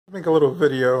Make a little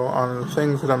video on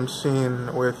things that I'm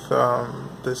seeing with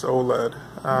this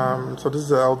OLED. So this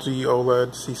is an LG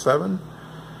OLED C7,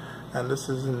 and this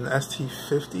is an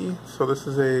ST50. So this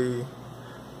is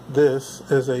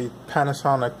a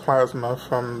Panasonic plasma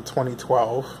from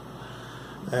 2012,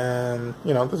 and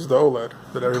you know, this is the OLED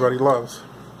that everybody loves.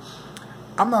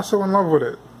 I'm not so in love with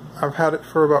it. I've had it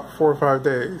for about 4 or 5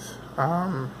 days.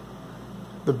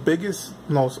 The biggest,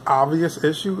 most obvious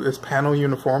issue is panel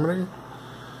uniformity.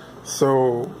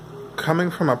 So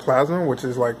coming from a plasma, which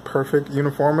is like perfect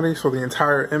uniformity, so the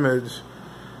entire image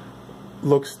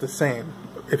looks the same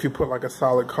if you put like a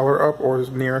solid color up or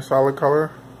is near a solid color.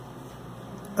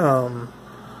 And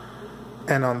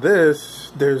on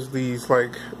this, there's these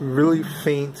like really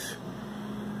faint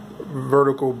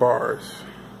vertical bars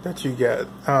that you get,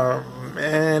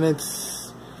 and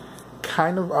it's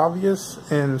kind of obvious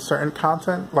in certain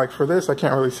content. Like for this, I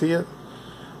can't really see it.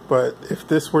 But if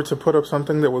this were to put up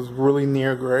something that was really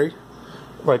near gray,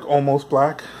 like almost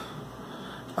black,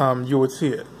 you would see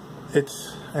it.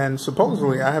 And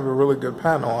supposedly I have a really good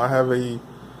panel. I have a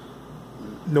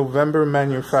November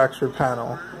manufactured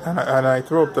panel, and I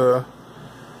threw up the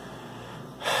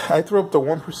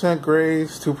 1%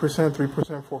 grays, 2%,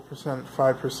 3%, 4%,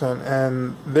 5%,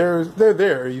 and they're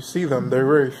there. You see them. They're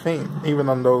very faint, even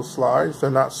on those slides.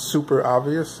 They're not super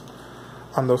obvious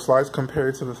on those slides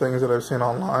compared to the things that I've seen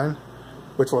online,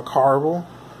 which look horrible,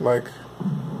 like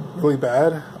really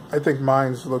bad. I think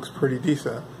mine's looks pretty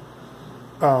decent.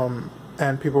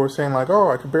 And people were saying like, oh,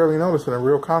 I could barely notice it in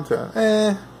real content.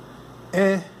 I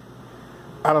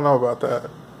don't know about that.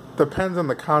 Depends on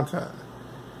the content.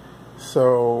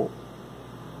 So,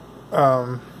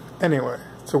 anyway,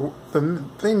 so the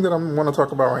thing that I want to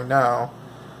talk about right now,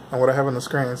 and what I have on the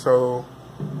screen, so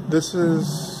this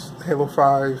is Halo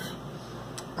 5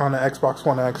 on the Xbox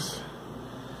One X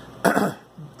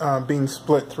being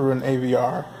split through an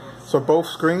AVR. So both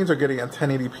screens are getting a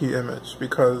 1080p image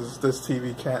because this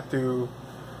TV can't do,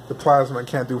 the plasma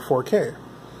can't do 4K.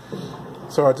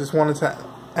 So I just wanted to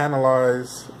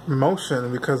analyze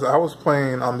motion because I was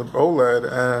playing on the OLED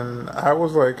and I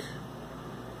was like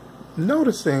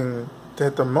noticing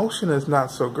that the motion is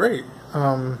not so great.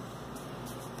 Hold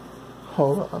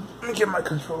on, let me get my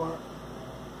controller.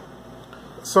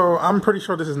 So I'm pretty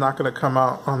sure this is not going to come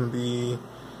out on the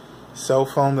cell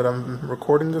phone that I'm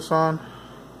recording this on.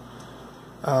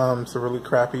 It's a really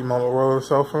crappy Motorola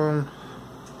cell phone.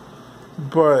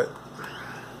 But,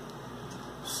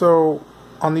 so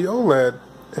on the OLED,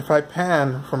 if I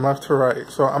pan from left to right,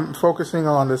 so I'm focusing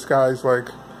on this guy's like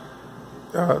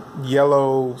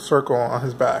yellow circle on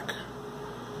his back.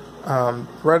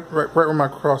 Right where my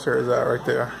crosshair is at, right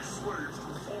there.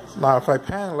 Now, if I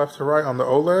pan left to right on the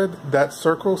OLED, that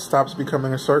circle stops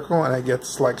becoming a circle and it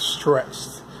gets like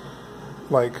stretched,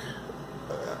 like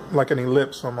an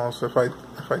ellipse almost. If I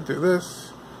do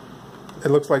this,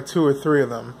 it looks like 2 or 3 of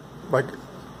them. Like,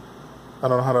 I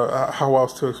don't know how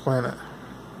else to explain it.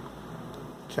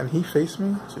 Can he face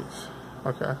me? Jeez.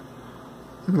 Okay.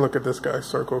 Let me look at this guy's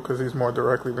circle because he's more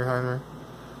directly behind me.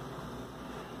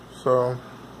 So,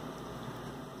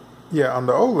 yeah, on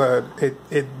the OLED,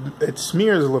 it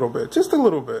smears a little bit, just a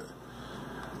little bit.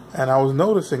 And I was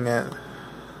noticing it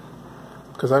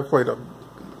because I played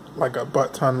like a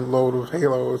butt-ton load of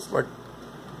Halo. It's like,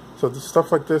 so the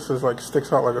stuff like this is like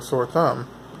sticks out like a sore thumb.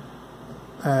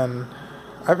 And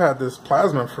I've had this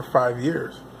plasma for 5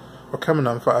 years, or coming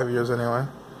on 5 years anyway.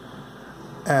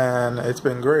 And it's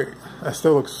been great. It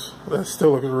still looks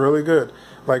really good.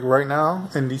 Like right now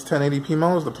in these 1080p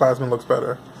modes, the plasma looks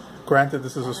better. Granted,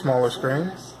 this is a smaller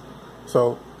screen,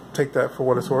 so take that for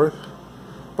what it's worth.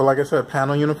 But like I said,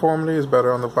 panel uniformity is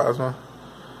better on the plasma.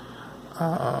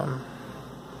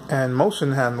 And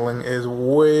motion handling is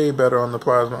way better on the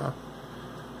plasma.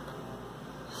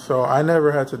 So I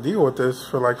never had to deal with this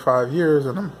for like 5 years,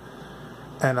 and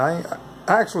I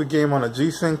actually game on a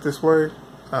G-Sync display,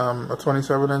 a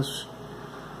 27-inch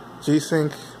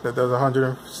G-Sync that does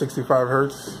 165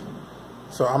 Hertz.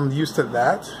 So I'm used to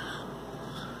that.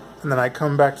 And then I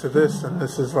come back to this, and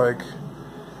this is like,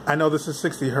 I know this is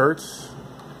 60 Hertz,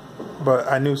 but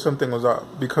I knew something was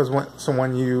up because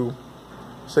when you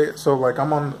say it, so like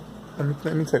I'm on,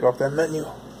 let me take off that menu.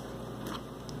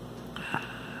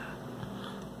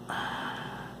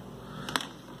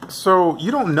 So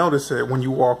you don't notice it when you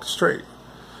walk straight.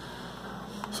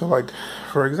 So like,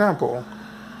 for example,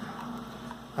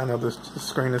 I know this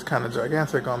screen is kind of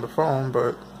gigantic on the phone,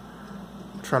 but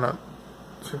I'm trying to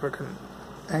see if I can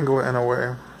angle it in a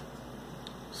way.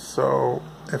 So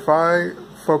if I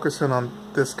focus in on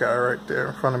this guy right there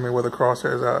in front of me where the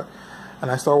crosshair is at, and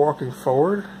I start walking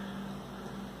forward,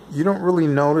 you don't really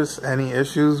notice any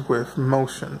issues with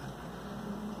motion.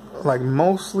 Like,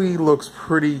 mostly looks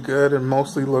pretty good and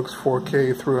mostly looks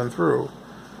 4K through and through.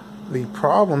 The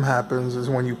problem happens is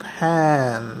when you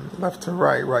pan left to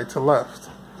right, right to left.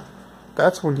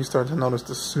 That's when you start to notice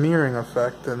the smearing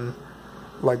effect, and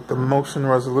like the motion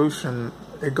resolution,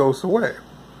 it goes away.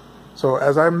 So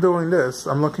as I'm doing this,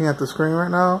 I'm looking at the screen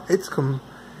right now, it's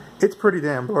pretty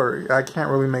damn blurry. I can't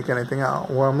really make anything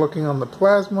out. When I'm looking on the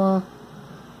plasma,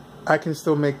 I can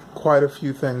still make quite a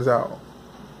few things out.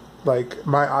 Like,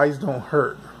 my eyes don't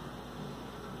hurt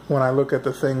when I look at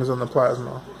the things on the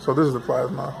plasma. So this is the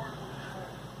plasma.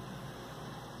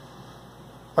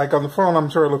 Like, on the phone, I'm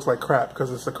sure it looks like crap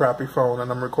because it's a crappy phone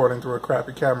and I'm recording through a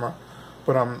crappy camera.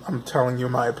 But I'm telling you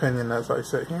my opinion as I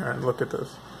sit here and look at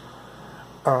this.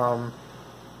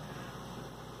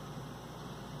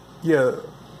 Yeah,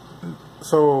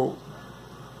 so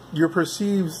your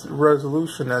perceived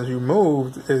resolution as you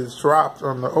moved is dropped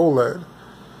on the OLED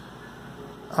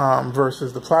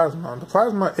versus the plasma. The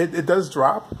plasma, it does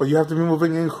drop, but you have to be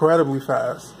moving incredibly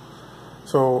fast.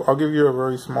 So I'll give you a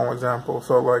very small example.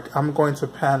 So like, I'm going to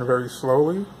pan very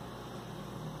slowly,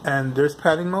 and there's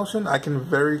panning motion. I can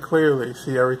very clearly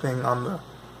see everything on the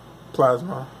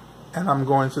plasma, and I'm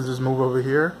going to just move over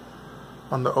here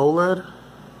on the OLED.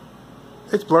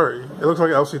 It's blurry. It looks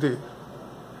like LCD.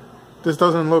 This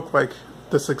doesn't look like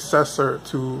the successor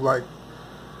to like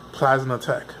Plasma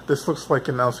Tech. This looks like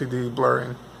an LCD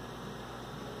blurring,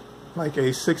 like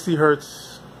a 60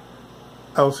 hertz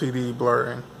LCD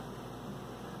blurring.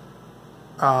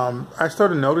 I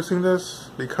started noticing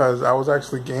this because I was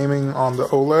actually gaming on the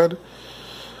OLED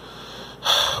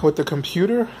with the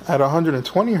computer at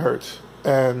 120 hertz,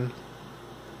 and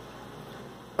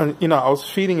you know, I was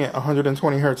feeding it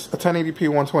 120 hertz, a 1080p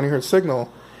 120 hertz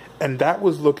signal, and that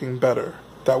was looking better.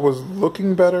 That was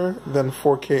looking better than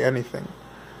 4K anything.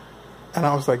 And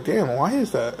I was like, damn, why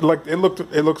is that? Like, it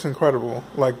looks incredible.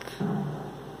 Like,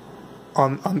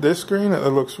 on this screen, it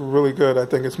looks really good. I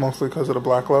think it's mostly because of the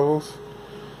black levels.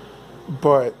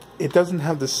 But it doesn't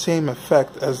have the same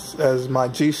effect as my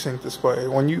G-Sync display.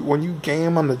 When you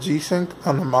game on the G-Sync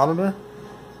on the monitor,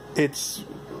 it's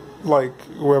like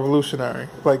revolutionary.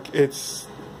 Like, it's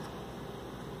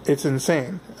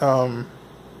insane.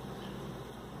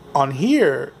 On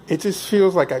here, it just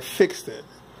feels like I fixed it.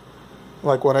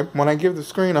 Like, when I give the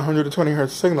screen a 120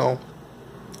 hertz signal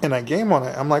and I game on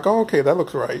it, I'm like, oh, okay, that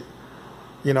looks right.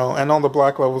 You know, and all the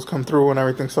black levels come through and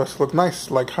everything starts to look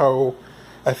nice, like how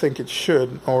I think it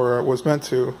should, or was meant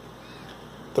to.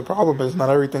 The problem is not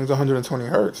everything's 120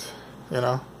 hertz, you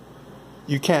know.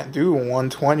 You can't do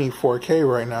 120 4K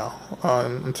right now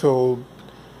until,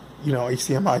 you know,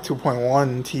 HDMI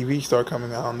 2.1 TV start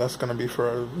coming out, and that's going to be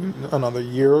for another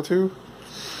year or two.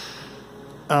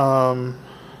 I'm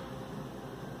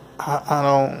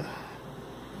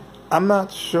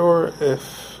not sure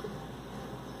if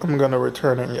I'm going to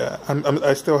return it yet.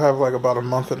 I still have like about a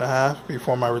month and a half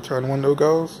before my return window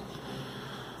goes.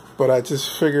 But I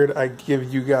just figured I'd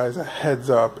give you guys a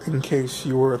heads up in case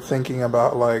you were thinking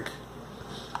about like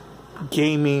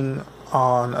gaming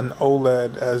on an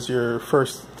OLED as your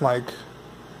first like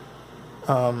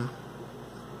I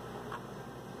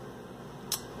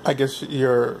guess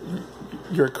your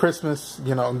Christmas,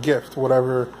 you know, gift,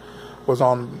 whatever was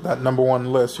on that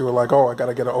 #1 list. You were like, oh, I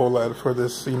gotta get an OLED for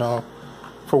this, you know,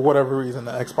 for whatever reason,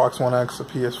 the Xbox One X, the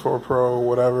PS4 Pro,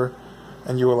 whatever.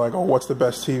 And you were like, oh, what's the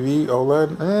best TV?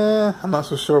 OLED? I'm not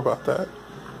so sure about that.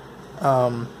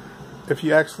 If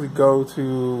you actually go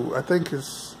to, I think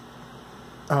it's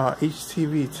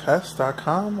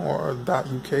htvtest.com or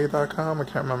 .uk.com, I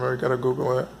can't remember, I gotta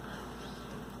Google it.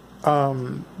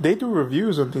 They do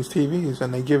reviews of these TVs,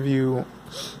 and they give you,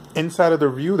 inside of the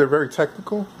review, they're very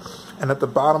technical, and at the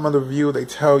bottom of the review, they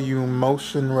tell you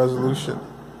motion resolution.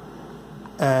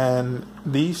 And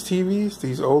these TVs,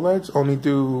 these OLEDs, only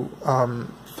do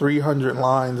 300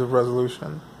 lines of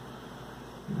resolution.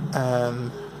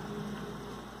 And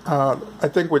I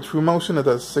think with True Motion it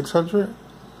does 600.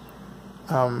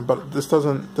 But this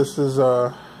doesn't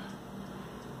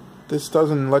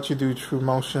let you do True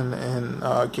Motion in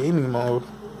gaming mode.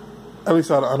 At least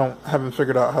I haven't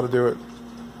figured out how to do it.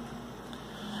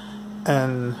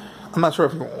 And I'm not sure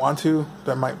if you want to.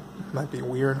 That might be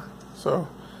weird. So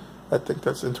I think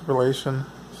that's interpolation.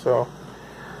 So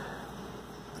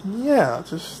yeah,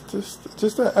 just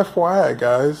a FYI,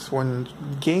 guys. When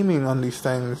gaming on these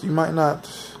things, you might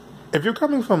not. If you're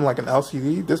coming from like an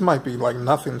LCD, this might be like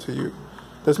nothing to you.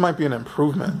 This might be an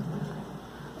improvement.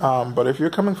 But if you're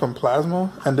coming from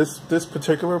plasma, and this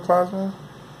particular plasma,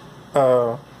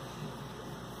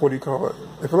 what do you call it?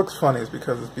 If it looks funny, it's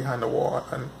because it's behind the wall,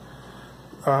 and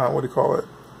what do you call it?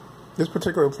 This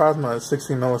particular plasma is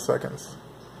 60 milliseconds,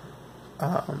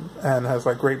 and has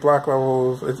like great black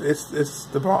levels. It's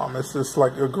the bomb. It's just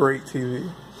like a great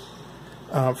TV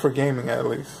for gaming, at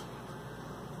least.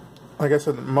 Like I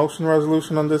said, the motion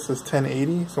resolution on this is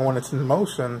 1080, so when it's in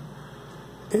motion,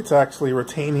 it's actually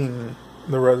retaining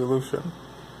the resolution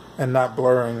and not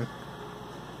blurring.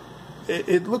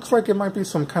 It looks like it might be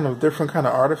some kind of different kind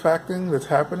of artifacting that's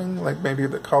happening, like maybe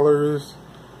the colors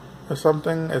or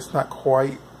something. It's not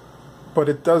quite, but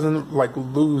it doesn't like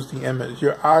lose the image.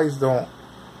 Your eyes don't,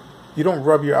 you don't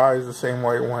rub your eyes the same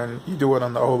way when you do it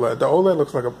on the OLED. The OLED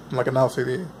looks like an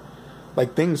LCD.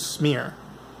 Like things smear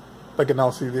like an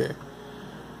LCD.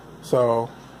 So,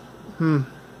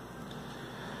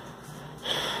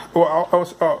 well,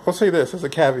 I'll say this as a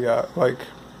caveat. Like,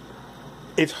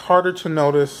 it's harder to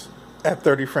notice at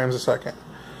 30 frames a second.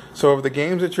 So if the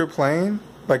games that you're playing,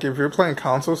 like if you're playing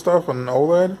console stuff on an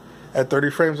OLED at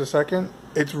 30 frames a second,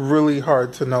 it's really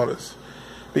hard to notice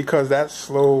because that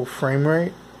slow frame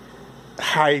rate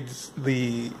hides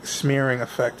the smearing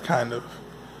effect, kind of.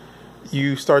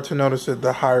 You start to notice it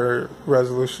the higher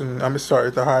resolution,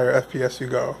 the higher FPS you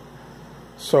go.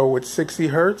 So with 60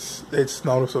 hertz, it's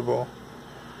noticeable.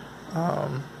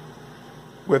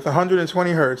 With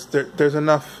 120 hertz, there's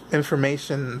enough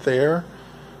information there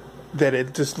that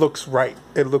it just looks right.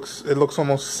 It looks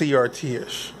almost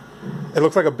CRT-ish. It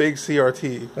looks like a big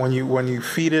CRT when you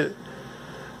feed it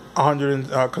 100,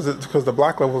 because the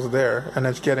black levels are there, and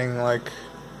it's getting like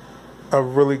a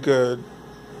really good.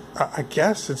 I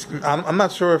guess it's. I'm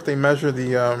not sure if they measure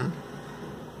the.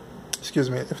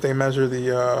 If they measure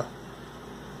the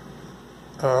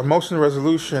motion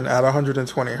resolution at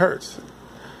 120 hertz,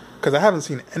 because I haven't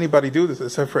seen anybody do this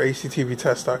except for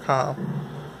HDTVtest.com.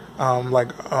 Like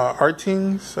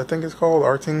Artings, I think it's called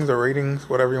Artings or Ratings,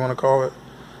 whatever you want to call it.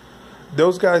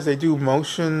 Those guys, they do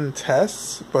motion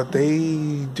tests, but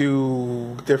they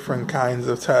do different kinds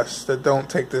of tests that don't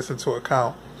take this into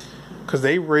account. Because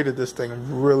they rated this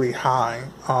thing really high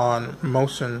on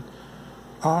motion,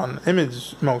 on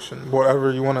image motion,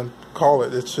 whatever you want to call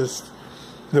it. It's just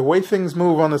the way things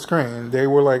move on the screen. They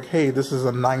were like, hey, this is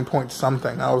a 9 point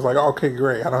something. I was like, okay,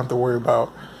 great. I don't have to worry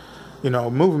about,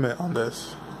 movement on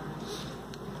this.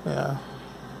 Yeah.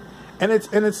 And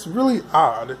it's really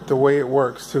odd the way it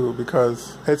works too,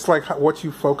 because it's like what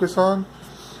you focus on.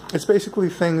 It's basically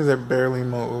things that barely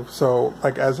move. So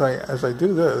like as I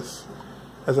do this,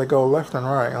 as I go left and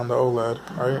right on the OLED,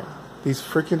 right? These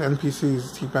freaking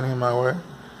NPCs keep getting in my way.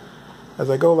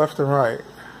 As I go left and right,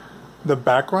 the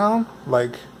background,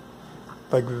 like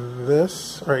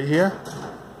this right here,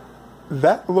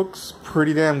 that looks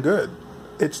pretty damn good.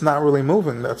 It's not really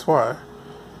moving, that's why.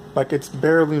 Like it's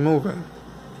barely moving.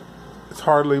 It's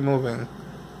hardly moving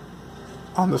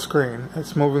on the screen.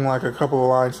 It's moving like a couple of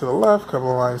lines to the left,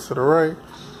 couple of lines to the right.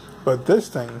 But this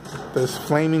thing, this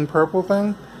flaming purple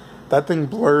thing, that thing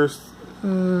blurs.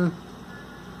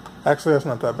 Actually, that's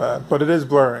not that bad, but it is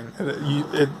blurring.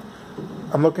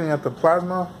 I'm looking at the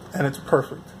plasma, and it's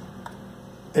perfect.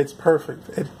 It's perfect.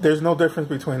 There's no difference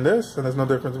between this, and there's no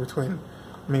difference between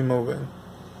me moving.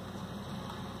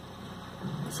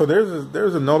 So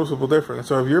there's a noticeable difference.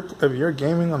 So if you're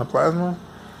gaming on a plasma,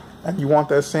 and you want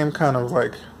that same kind of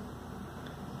like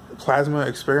plasma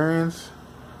experience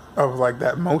of like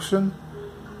that motion,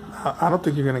 I don't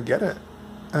think you're gonna get it.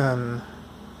 And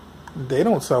they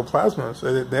don't sell plasmas.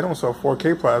 They don't sell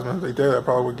 4K plasmas. If they did, I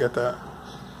probably would get that.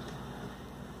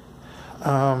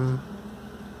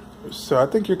 So I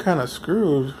think you're kind of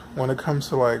screwed when it comes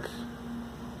to like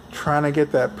trying to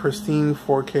get that pristine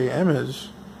 4K image,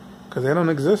 because they don't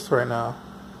exist right now.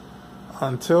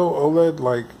 Until OLED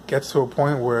like gets to a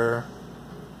point where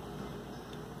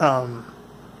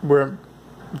we're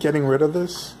getting rid of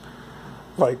this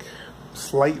like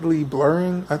slightly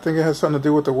blurring. I think it has something to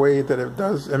do with the way that it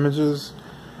does images.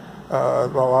 A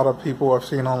lot of people I've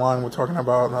seen online were talking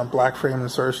about black frame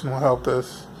insertion will help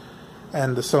this,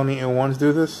 and the Sony A1s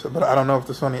do this, but I don't know if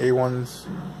the Sony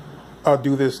A1s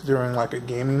do this during like a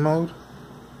gaming mode,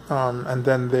 and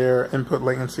then their input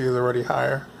latency is already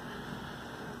higher,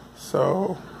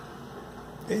 so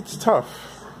it's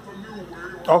tough.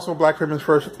 Also, black frame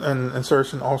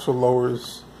insertion also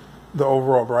lowers the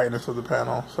overall brightness of the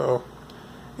panel, so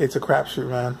it's a crapshoot,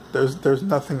 man. There's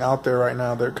nothing out there right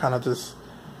now that kind of just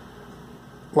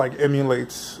like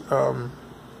emulates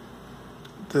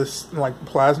this like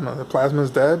plasma. The plasma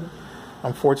is dead.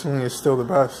 Unfortunately, it's still the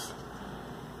best.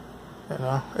 You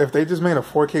know, if they just made a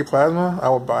 4K plasma, I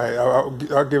would buy it. I'll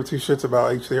give two shits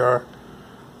about HDR.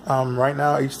 Right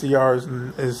now,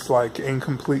 HDR is like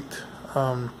incomplete.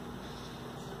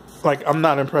 Like I'm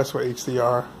not impressed with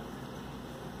HDR.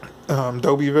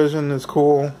 Dolby Vision is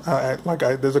cool.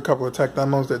 There's a couple of tech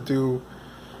demos that do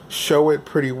show it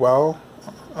pretty well.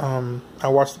 I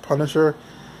watched The Punisher.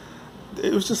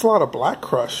 It was just a lot of black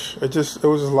crush. It was just a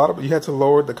lot of, you had to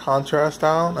lower the contrast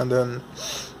down, and then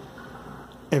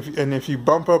if you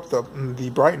bump up the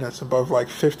brightness above like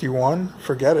 51,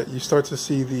 forget it. You start to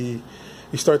see the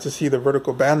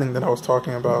vertical banding that I was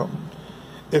talking about.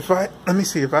 Let me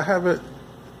see if I have it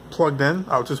plugged in.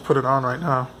 I'll just put it on right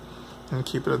now and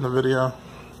keep it in the video.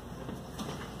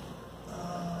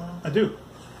 I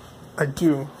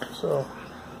do. So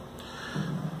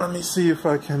let me see if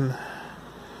I can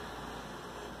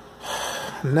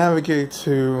navigate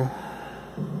to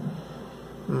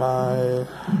my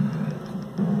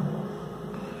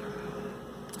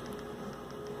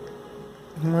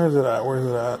where's it at?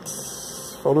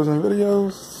 Photos and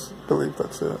videos? I believe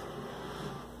that's it.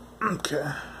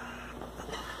 Okay.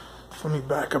 Let me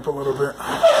back up a little bit.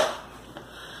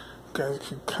 You guys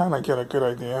can kind of get a good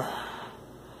idea.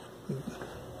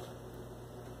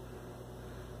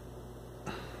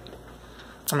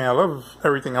 I mean, I love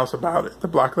everything else about it. The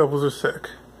black levels are sick.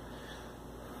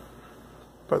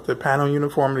 But the panel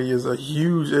uniformity is a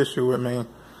huge issue with me.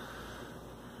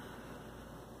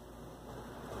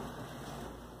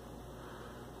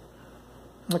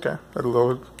 Okay, that'll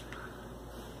load.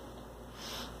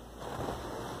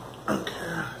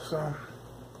 Okay, so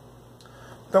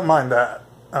don't mind that.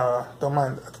 Don't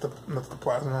mind that's the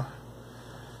plasma.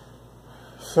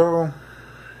 So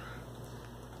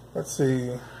let's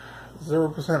see.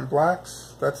 0%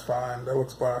 blacks, that's fine. That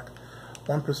looks black.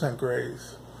 1%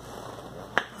 grays.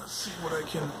 Let's see what I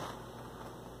can.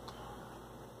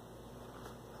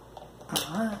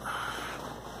 Alright.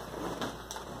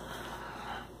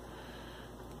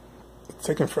 It's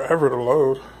taking forever to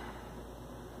load.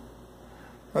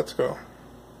 Let's go.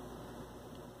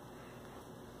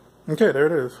 Okay, there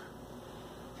it is.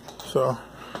 So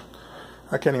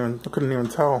I couldn't even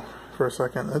tell for a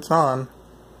second. It's on.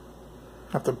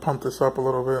 I have to pump this up a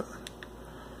little bit.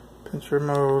 Pincher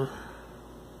mode.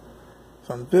 It's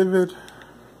on vivid.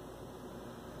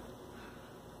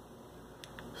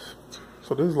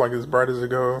 So this is like as bright as it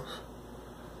goes.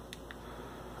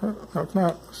 No, it's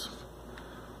not.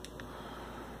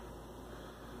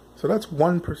 So that's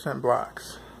 1%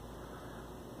 blacks.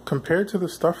 Compared to the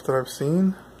stuff that I've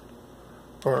seen,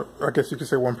 or I guess you could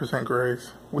say 1%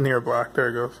 grays, near black, there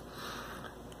it goes.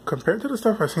 Compared to the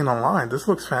stuff I've seen online, this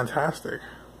looks fantastic.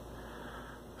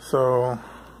 So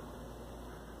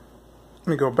let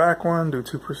me go back one, do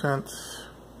 2%.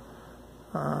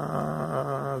 Do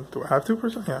I have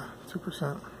 2%? Yeah,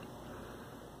 2%.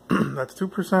 That's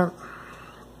 2%.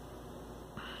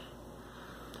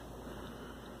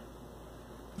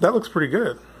 That looks pretty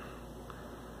good.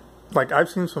 Like, I've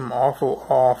seen some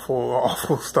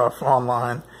awful stuff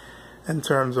online in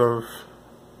terms of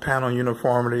panel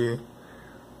uniformity.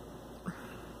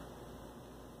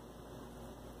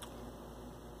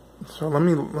 So let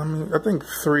me, I think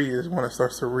 3 is when it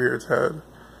starts to rear its head.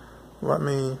 Let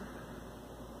me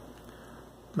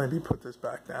maybe put this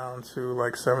back down to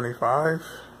like 75,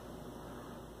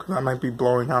 because I might be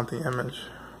blowing out the image.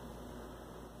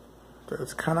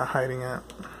 That's kind of hiding it.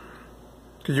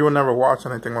 Because you will never watch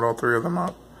anything with all 3 of them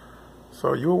up.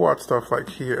 So you will watch stuff like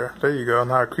here. There you go.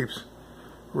 Now it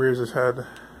rears its head.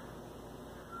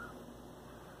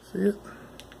 See it?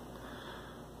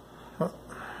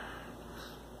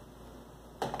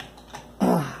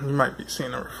 You might be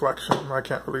seeing a reflection. I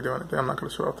can't really do anything. I'm not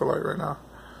going to show off the light right now.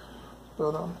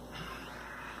 But let's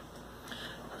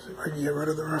see if I can get rid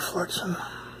of the reflection.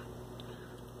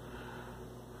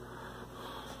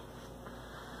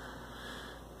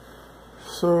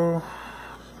 So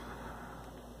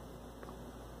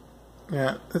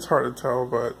yeah, it's hard to tell,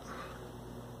 but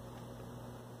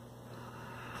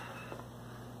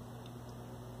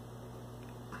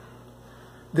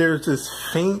there's this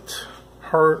faint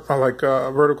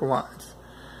vertical lines,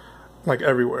 like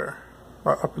everywhere,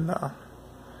 up and down.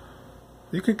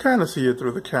 You can kind of see it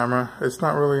through the camera. It's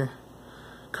not really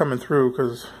coming through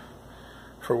because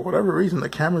for whatever reason the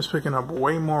camera's picking up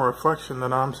way more reflection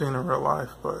than I'm seeing in real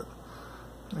life, but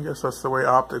I guess that's the way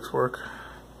optics work.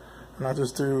 And I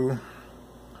just do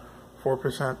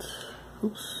 4%.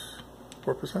 Oops,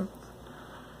 4%.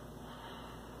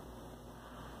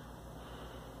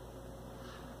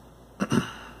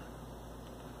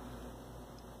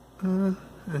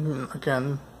 And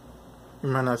again, you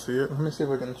might not see it. Let me see if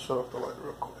I can shut off the light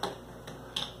real quick.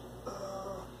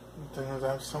 The thing is,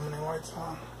 I have so many lights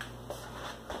on.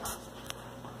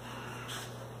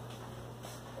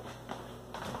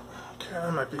 Okay,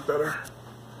 that might be better.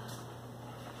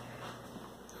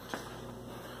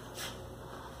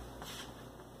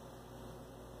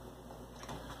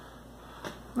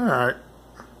 Alright.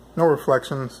 No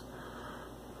reflections.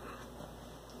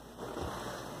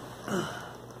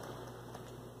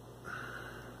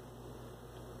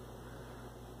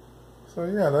 So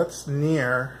yeah, that's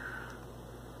near.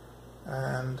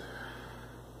 And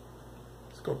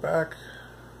let's go back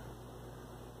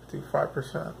to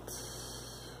 5%.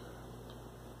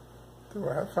 Do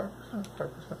I have 5%?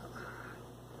 5%.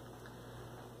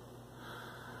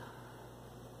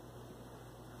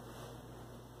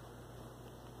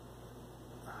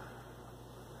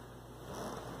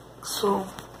 So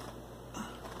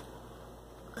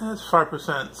it's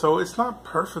 5%. So it's not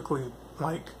perfectly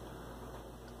like,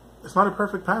 it's not a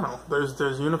perfect panel. There's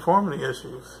uniformity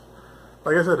issues.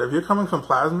 Like I said, if you're coming from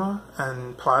plasma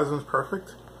and plasma's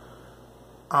perfect,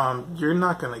 you're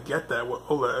not gonna get that with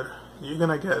OLED. You're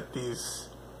gonna get these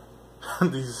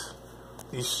these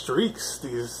streaks.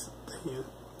 There's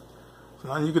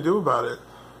nothing you could do about it.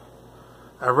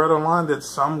 I read online that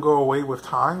some go away with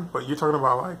time, but you're talking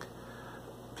about like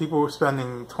people were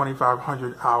spending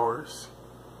 2,500 hours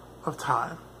of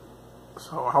time.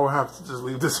 So I would have to just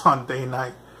leave this on day and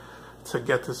night to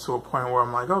get this to a point where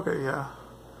I'm like, okay, yeah.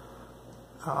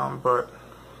 But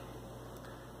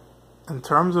in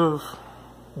terms of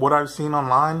what I've seen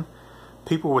online,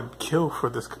 people would kill for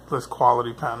this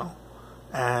quality panel,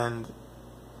 and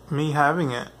me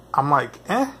having it, I'm like,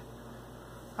 I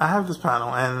have this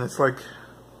panel, and it's like,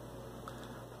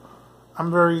 I'm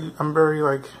very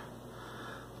like,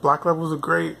 black levels are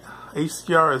great,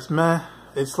 HDR is meh.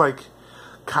 It's like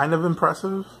kind of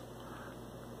impressive,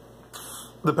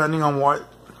 depending on what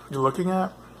you're looking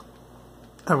at.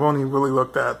 I've only really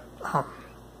looked at,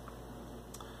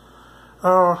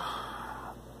 what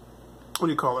do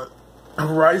you call it?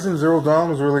 Horizon Zero Dawn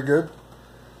was really good.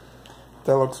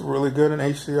 That looks really good in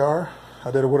HDR.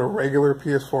 I did it with a regular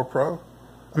PS4 Pro.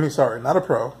 I mean, sorry, not a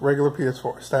Pro, regular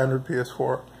PS4, standard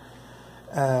PS4.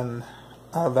 And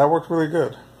that worked really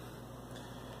good.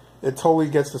 It totally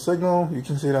gets the signal. You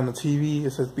can see it on the TV.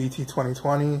 It says BT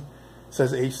 2020. It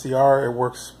says HDR. It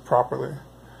works properly.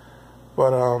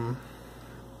 But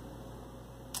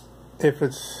if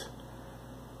it's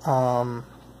not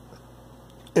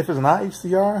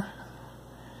HDR,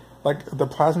 like the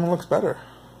plasma looks better.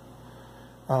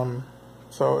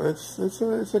 So it's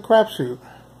a crapshoot,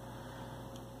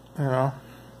 you know.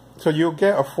 So you'll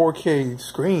get a 4K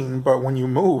screen, but when you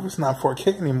move, it's not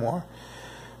 4K anymore.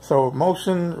 So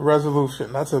motion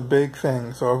resolution, that's a big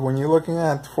thing. So when you're looking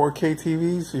at 4K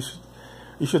TVs,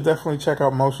 you should definitely check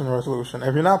out motion resolution.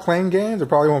 If you're not playing games, it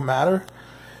probably won't matter,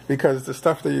 because the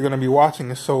stuff that you're going to be watching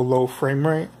is so low frame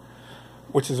rate,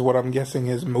 which is what I'm guessing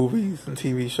is movies and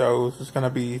TV shows. It's going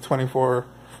to be 24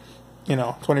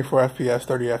 FPS,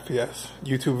 30 FPS.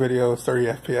 YouTube videos, 30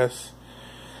 FPS.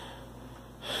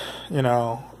 You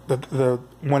know,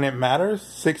 when it matters,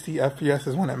 60 FPS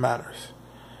is when it matters.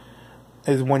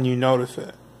 Is when you notice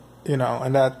it. You know,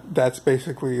 and that's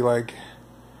basically like,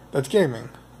 that's gaming,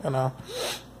 you know.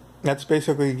 That's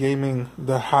basically gaming,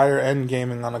 the higher end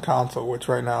gaming on a console, which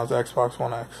right now is Xbox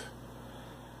One X.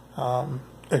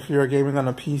 If you're gaming on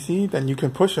a PC, then you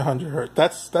can push 100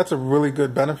 Hz. That's a really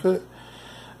good benefit.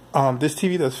 This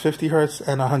TV does 50 Hz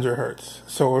and 100 Hz.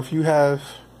 So if you have,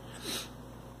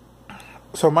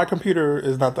 so my computer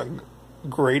is not the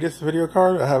greatest video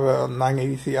card. I have a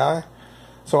 980 Ti,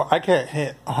 so I can't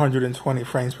hit 120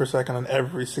 frames per second on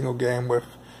every single game with,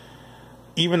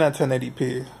 even at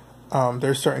 1080p.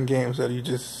 There's certain games that you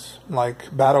just, like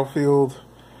Battlefield,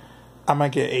 I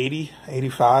might get 80,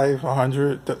 85,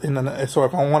 100. So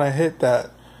if I want to hit that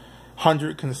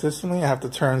 100 consistently, I have to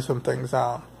turn some things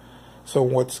down. So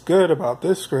what's good about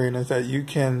this screen is that you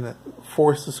can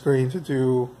force the screen to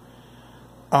do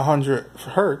 100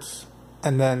 Hertz,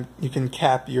 and then you can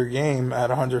cap your game at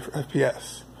 100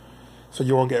 FPS. So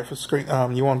you won't get screen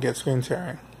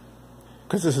tearing,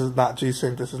 because this is not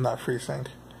G-Sync, this is not FreeSync.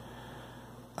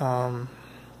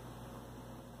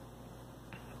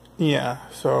 Yeah,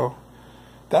 so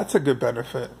that's a good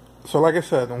benefit. So like I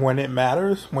said, when it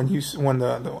matters, when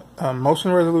the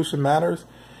motion resolution matters,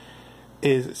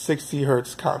 is 60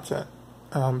 Hertz content.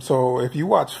 So if you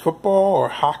watch football or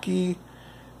hockey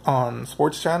on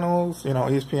sports channels, you know,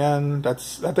 ESPN,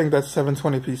 I think that's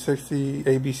 720p 60.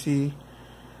 ABC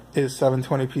is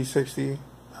 720p 60.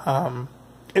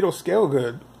 It'll scale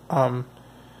good.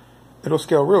 It'll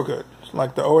scale real good.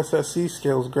 Like the OSSC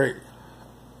scales great.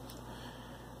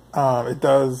 It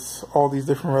does all these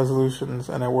different resolutions,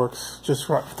 and it works just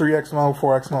right. 3x mode,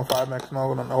 4x mode, 5x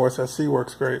mode on OSSC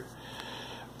works great.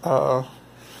 So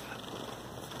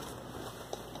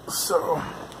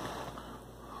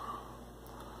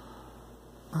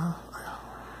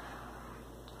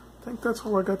I think that's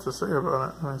all I got to say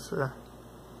about it. Let me see.